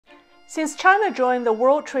Since China joined the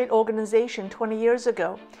World Trade Organization 20 years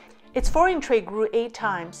ago, its foreign trade grew 8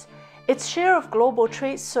 times. Its share of global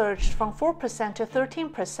trade surged from 4% to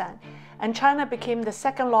 13%, and China became the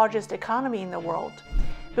second largest economy in the world.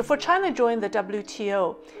 Before China joined the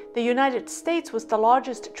WTO, the United States was the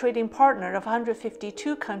largest trading partner of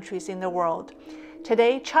 152 countries in the world.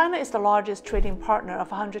 Today, China is the largest trading partner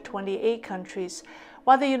of 128 countries,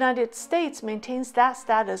 while the United States maintains that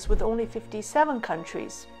status with only 57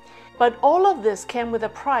 countries. But all of this came with a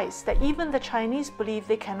price that even the Chinese believe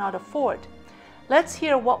they cannot afford. Let's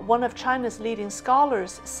hear what one of China's leading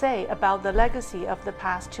scholars say about the legacy of the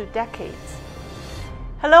past 2 decades.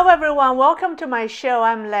 Hello everyone, welcome to my show.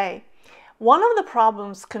 I'm Lei. One of the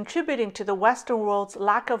problems contributing to the Western world's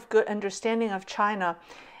lack of good understanding of China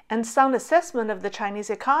and sound assessment of the Chinese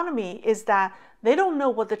economy is that they don't know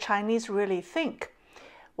what the Chinese really think.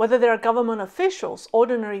 Whether they are government officials,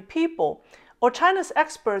 ordinary people, or China's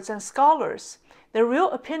experts and scholars, their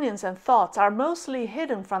real opinions and thoughts are mostly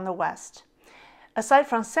hidden from the West. Aside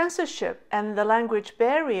from censorship and the language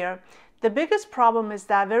barrier, the biggest problem is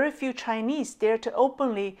that very few Chinese dare to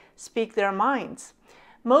openly speak their minds.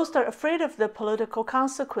 Most are afraid of the political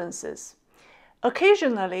consequences.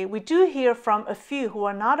 Occasionally, we do hear from a few who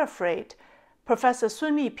are not afraid. Professor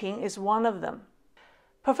Sun Liping is one of them.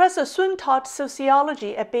 Professor Sun taught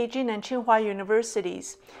sociology at Beijing and Tsinghua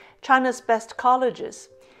universities, China's best colleges.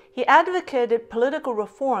 He advocated political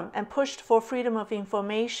reform and pushed for freedom of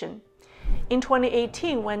information. In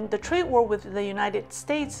 2018, when the trade war with the United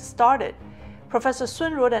States started, Professor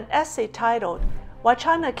Sun wrote an essay titled, "Why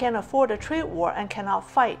China Can't Afford a Trade War and Cannot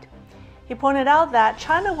Fight." He pointed out that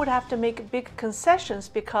China would have to make big concessions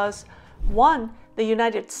because, 1, the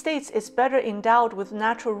United States is better endowed with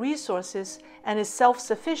natural resources and is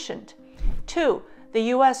self-sufficient. 2,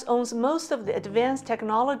 the U.S. owns most of the advanced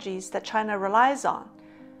technologies that China relies on.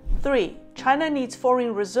 3, China needs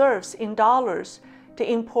foreign reserves in dollars to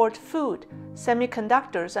import food,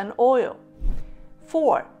 semiconductors, and oil.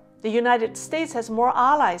 4, the United States has more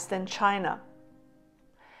allies than China.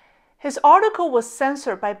 His article was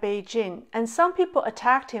censored by Beijing, and some people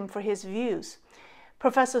attacked him for his views.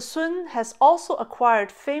 Professor Sun has also acquired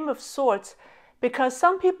fame of sorts because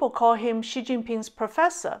some people call him Xi Jinping's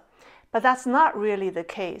professor, but that's not really the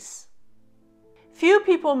case. Few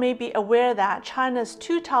people may be aware that China's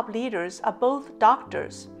 2 top leaders are both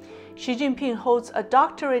doctors. Xi Jinping holds a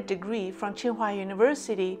doctorate degree from Tsinghua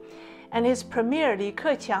University, and his premier Li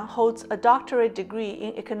Keqiang holds a doctorate degree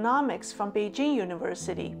in economics from Beijing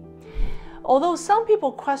University. Although some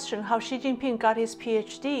people question how Xi Jinping got his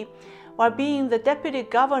PhD while being the deputy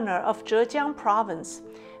governor of Zhejiang province,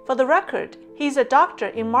 for the record, he's a doctor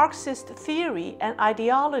in Marxist theory and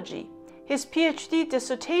ideology. His PhD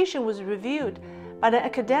dissertation was reviewed by the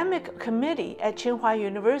academic committee at Tsinghua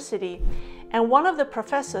University, and one of the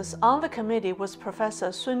professors on the committee was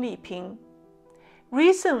Professor Sun Liping.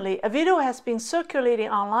 Recently, a video has been circulating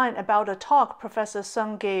online about a talk Professor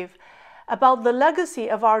Sun gave about the legacy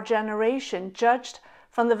of our generation judged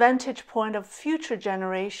from the vantage point of future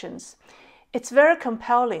generations. It's very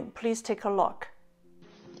compelling. Please take a look.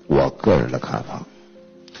 我个人的看法，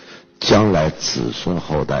将来子孙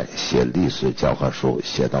后代写历史教科书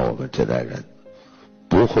写到我们这代人，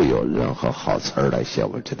不会有任何好词儿来写我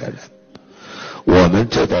们这代人。我们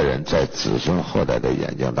这代人在子孙后代的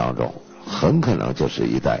眼睛当中，很可能就是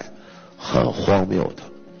一代很荒谬的、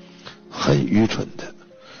很愚蠢的，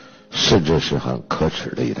甚至是很可耻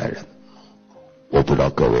的一代人。我不知道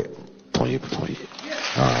各位同意不同意？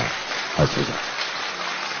好，谢谢。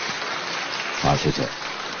好，谢谢。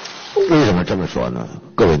为什么这么说呢？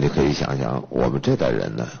各位你可以想想，我们这代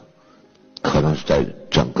人呢，可能是在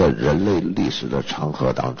整个人类历史的长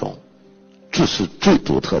河当中，这是最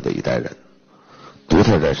独特的一代人。独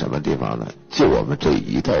特在什么地方呢？就我们这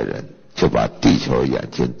一代人就把地球眼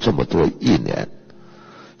睛这么多亿年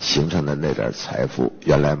形成的那点财富，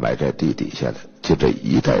原来埋在地底下的，就这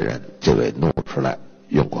一代人就给弄出来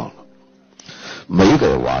用光了。煤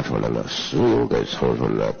给挖出来了，石油给抽出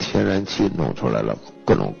来了，天然气弄出来了，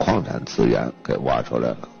各种矿产资源给挖出来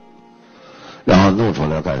了，然后弄出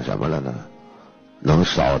来干什么了呢？能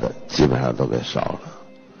烧的基本上都给烧了，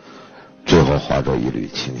最后化作一缕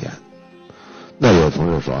青烟。那有同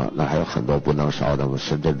志说，那还有很多不能烧的吗？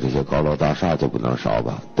深圳这些高楼大厦就不能烧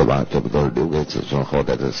吧，对吧？这不都是留给子孙后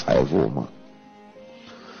代的财富吗？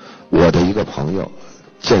我的一个朋友，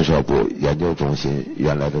建设部研究中心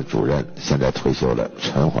原来的主任，现在退休了，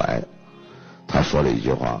陈怀，他说了一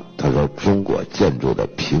句话，他说中国建筑的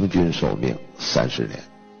平均寿命30年。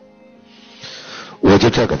我就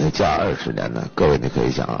再给他加20年呢，各位你可以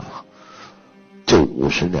想啊，就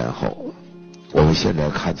50年后，我们现在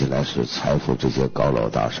看起来是财富这些高楼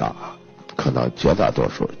大厦，可能绝大多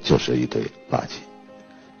数就是一堆垃圾。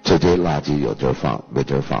这堆垃圾有地儿放没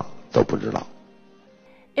地儿放都不知道。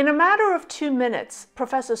In a matter of 2 minutes,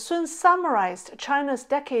 Professor Sun summarized China's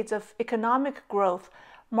decades of economic growth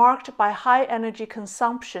marked by high energy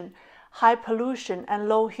consumption, high pollution, and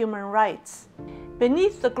low human rights.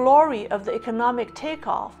 Beneath the glory of the economic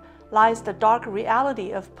takeoff lies the dark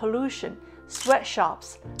reality of pollution,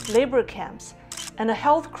 sweatshops, labor camps, and a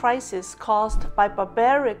health crisis caused by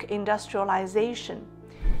barbaric industrialization.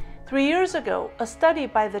 3 years ago, a study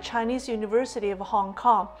by the Chinese University of Hong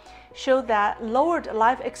Kong showed that lowered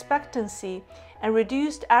life expectancy and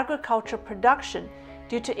reduced agriculture production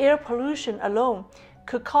due to air pollution alone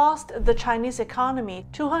could cost the Chinese economy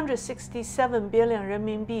 267 billion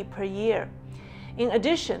renminbi per year. In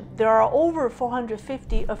addition, there are over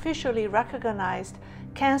 450 officially recognized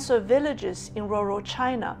cancer villages in rural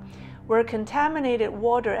China, where contaminated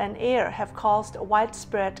water and air have caused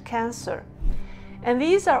widespread cancer. And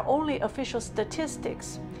these are only official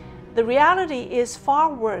statistics. The reality is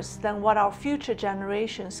far worse than what our future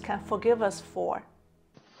generations can forgive us for.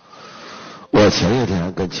 我前些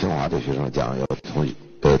天跟清华的学生讲，有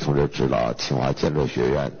同学知道清华建筑学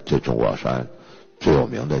院这中国山最有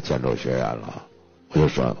名的建筑学院了。我就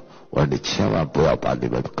说，我说你千万不要把里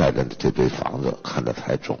面盖的这堆房子看得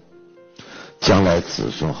太重，将来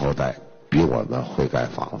子孙后代比我们会盖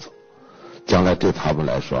房子，将来对他们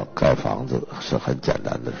来说盖房子是很简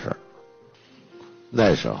单的事儿。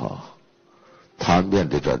那时候他面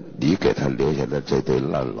对着你给他留下的这堆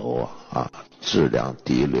烂楼质量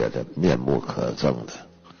低劣的面目可憎的，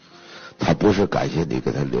他不是感谢你给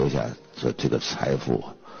他留下这个财富，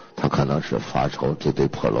他可能是发愁这堆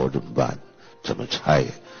破楼怎么办，怎么拆，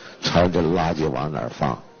拆完这垃圾往哪儿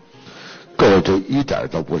放。各位，这一点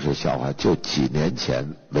都不是笑话。就几年前，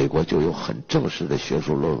美国就有很正式的学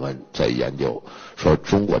术论文在研究，说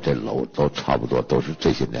中国这楼都差不多都是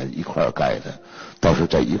这些年一块盖的，到时候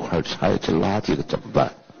再一块拆，这垃圾怎么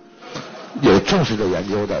办？有正式的研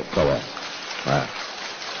究的，各位，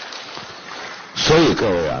所以各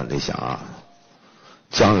位你想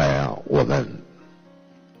将来我们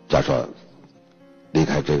假说离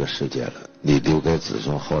开这个世界了，你留给子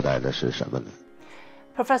孙后代的是什么呢？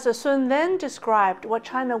 Professor Sun then described what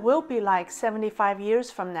China will be like 75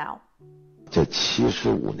 years from now. 这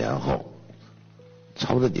75年后，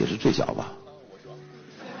差不多你是最小吧？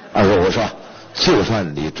我说，就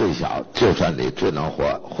算你最小，就算你最能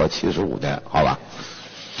活75年，好吧？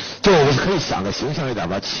就我们可以想的形象一点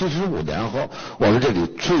吧。75年后，我们这里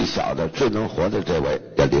最小的、最能活的这位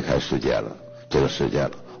要离开世界了，这个世界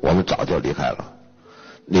了，我们早就离开了。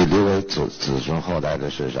你留给子孙后代的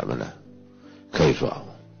是什么呢？可以说，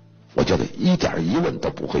我觉得一点疑问都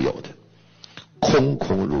不会有的。空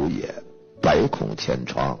空如也，百孔千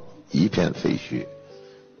疮，一片废墟。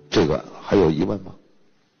这个还有疑问吗？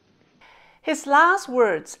 His last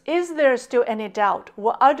words, "Is there still any doubt?"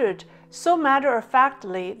 were uttered so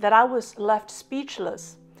matter-of-factly that I was left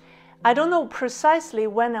speechless. I don't know precisely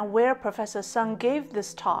when and where Professor Sun gave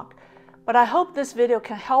this talk, but I hope this video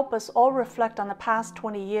can help us all reflect on the past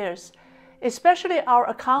 20 years, especially our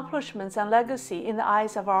accomplishments and legacy in the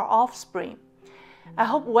eyes of our offspring. I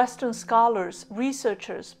hope Western scholars,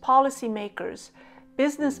 researchers, policymakers,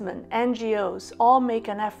 businessmen, NGOs all make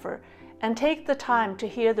an effort and take the time to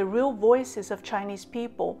hear the real voices of Chinese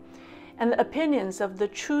people and the opinions of the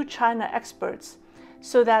true China experts,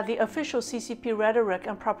 so that the official CCP rhetoric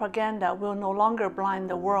and propaganda will no longer blind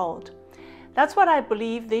the world. That's what I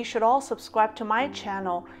believe. They should all subscribe to my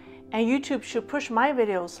channel, and YouTube should push my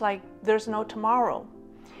videos like there's no tomorrow.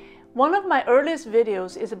 One of my earliest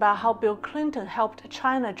videos is about how Bill Clinton helped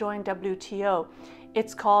China join WTO.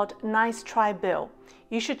 It's called Nice Try Bill.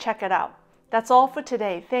 You should check it out. That's all for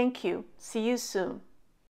today. Thank you. See you soon.